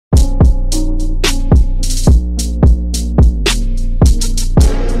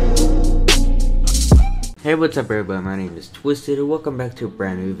Hey, what's up everybody, my name is Twisted and welcome back to a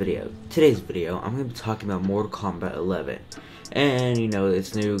brand new video. Today's video, I'm going to be talking about Mortal Kombat 11. And,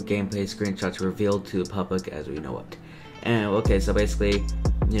 its new gameplay screenshots revealed to the public as we know it. And, okay, so basically,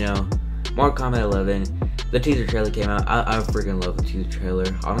 Mortal Kombat 11, the teaser trailer came out. I freaking love the teaser trailer.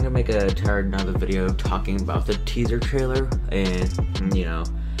 I'm going to make another video talking about the teaser trailer. And,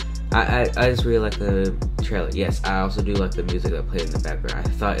 I just really like the trailer. Yes, I also do like the music that played in the background. I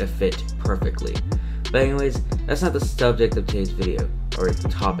thought it fit perfectly. But anyways, that's not the subject of today's video, or the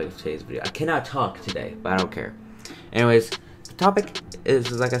topic of today's video. I cannot talk today, but I don't care. Anyways, the topic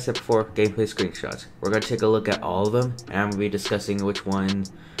is, like I said before, gameplay screenshots. We're going to take a look at all of them, and I'm going to be discussing which one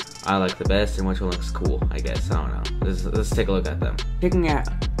I like the best and which one looks cool, I guess. I don't know. Let's take a look at them. Taking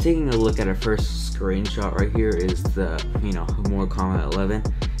a look at our first screenshot right here is the, Mortal Kombat 11.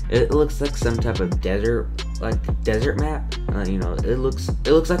 It looks like some type of desert map. It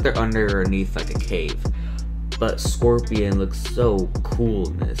looks like they're underneath like a cave. But Scorpion looks so cool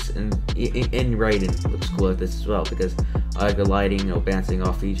in this, and Raiden looks cool at this as well because I like the lighting, bouncing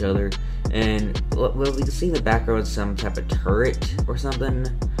off each other. And well, we can see in the background some type of turret or something,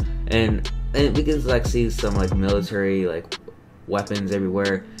 and we can see some military weapons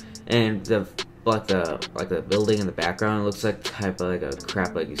everywhere, and the building in the background looks like type of a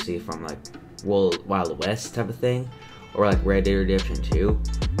crap like you see from Wild West type of thing, or Red Dead Redemption 2.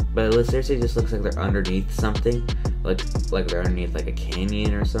 But it seriously just looks like they're underneath something, like they're underneath a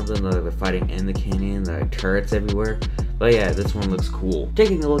canyon or something, like they're fighting in the canyon, there are turrets everywhere. But yeah, this one looks cool.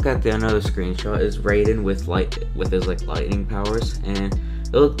 Taking a look at another screenshot is Raiden with his lightning powers, and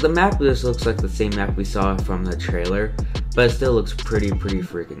the map just looks like the same map we saw from the trailer, but it still looks pretty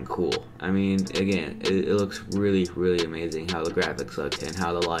freaking cool. I mean, again, it looks really amazing how the graphics look and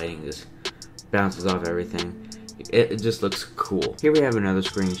how the lighting just bounces off everything. It just looks cool. Here we have another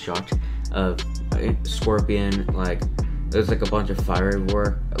screenshot of Scorpion. There's a bunch of fire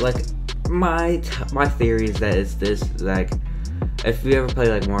everywhere. My theory is that it's this, if you ever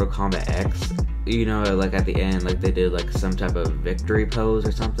play Mortal Kombat X, at the end, they did some type of victory pose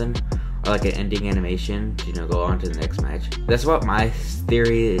or something, or an ending animation to go on to the next match. That's what my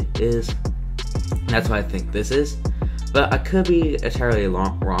theory is. That's what I think this is, but I could be entirely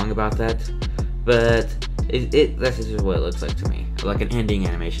wrong about that. But that's just what it looks like to me, like an ending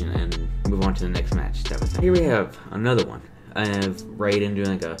animation and move on to the next match type of thing. Here we have another one. I have Raiden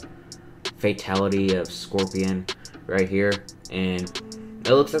doing a fatality of Scorpion right here, and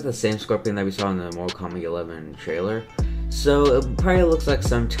it looks like the same Scorpion that we saw in the Mortal Kombat 11 trailer. So it probably looks like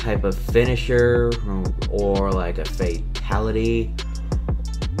some type of finisher, or a fatality,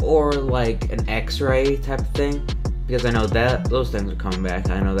 or an X-ray type of thing. Because I know that those things are coming back.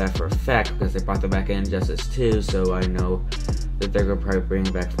 I know that for a fact because they brought them back in Injustice 2, so I know that they're going to probably bring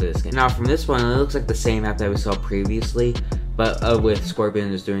it back to this game. Now from this one, it looks like the same map that we saw previously, but with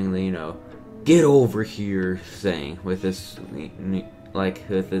Scorpion just doing the, get over here thing with this,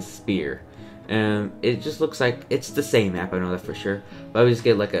 with this spear. It just looks like it's the same map, I know that for sure. But we just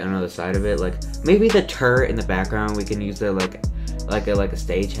get another side of it, maybe the turret in the background we can use it like a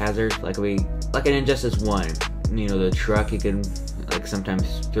stage hazard, like in Injustice 1. The truck you can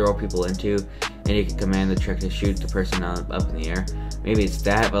sometimes throw people into, and you can command the truck to shoot the person up in the air. Maybe it's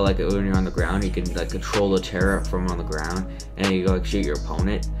that, but when you're on the ground, you can control the turret from on the ground, and you go shoot your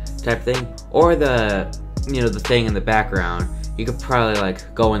opponent type thing. Or the the thing in the background, you could probably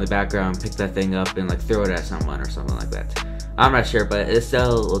go in the background, pick that thing up, and throw it at someone or something like that. I'm not sure, but it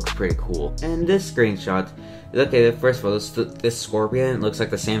still looks pretty cool. And this screenshot, okay, first of all, this Scorpion looks like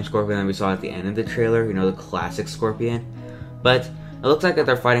the same Scorpion that we saw at the end of the trailer, the classic Scorpion. But it looks like that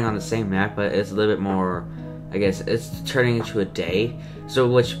they're fighting on the same map, but it's a little bit more, I guess, it's turning into a day. So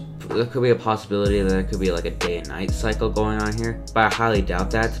there could be a possibility that there could be a day and night cycle going on here. But I highly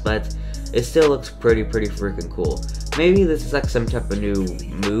doubt that, but it still looks pretty freaking cool. Maybe this is some type of new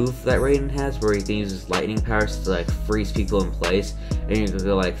move that Raiden has, where he can use his lightning powers to freeze people in place, and you can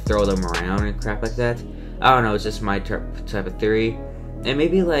go throw them around and crap like that. I don't know, it's just my type of theory. And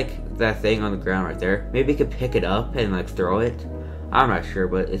maybe that thing on the ground right there, maybe you could pick it up and throw it. I'm not sure,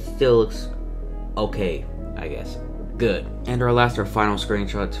 but it still looks okay, I guess. Good. And our final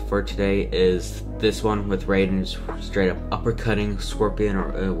screenshot for today is this one with Raiden straight up uppercutting Scorpion,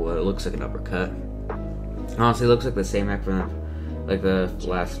 or what it looks like an uppercut. Honestly, it looks like the same map from the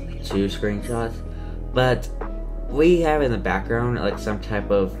last two screenshots, but we have in the background some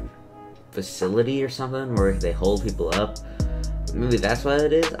type of facility or something where they hold people up. Maybe that's what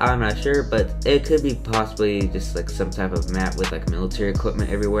it is, I'm not sure, but it could be possibly just some type of map with military equipment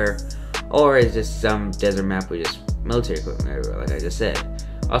everywhere, or it's just some desert map with just military equipment everywhere, like I just said.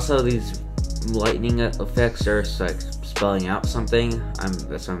 Also, these lightning effects are like spelling out something.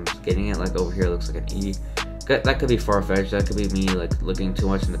 That's what I'm getting at. Like over here, it looks like an E. That could be far-fetched. That could be me like looking too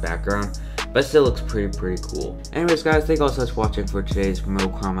much in the background, but it still looks pretty cool. Anyways, guys, thank you all so much for watching for today's Mortal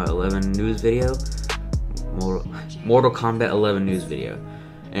Kombat 11 news video. Mortal Kombat 11 news video.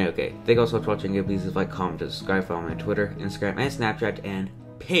 And okay, thank you all so much for watching. Again, please like, comment, subscribe, follow me on Twitter, Instagram, and Snapchat, and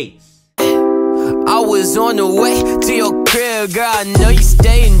peace. I was on the way to your crib, girl. I know you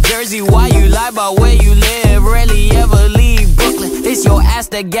stay in Jersey. Why you lie about where you live? Rarely ever leave Brooklyn. It's your ass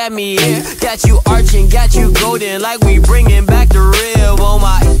that got me here. Got you arching, got you golden, like we bringing back the rib. Oh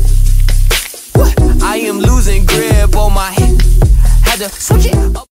my, what? I am losing grip on my hip. Had to switch it up.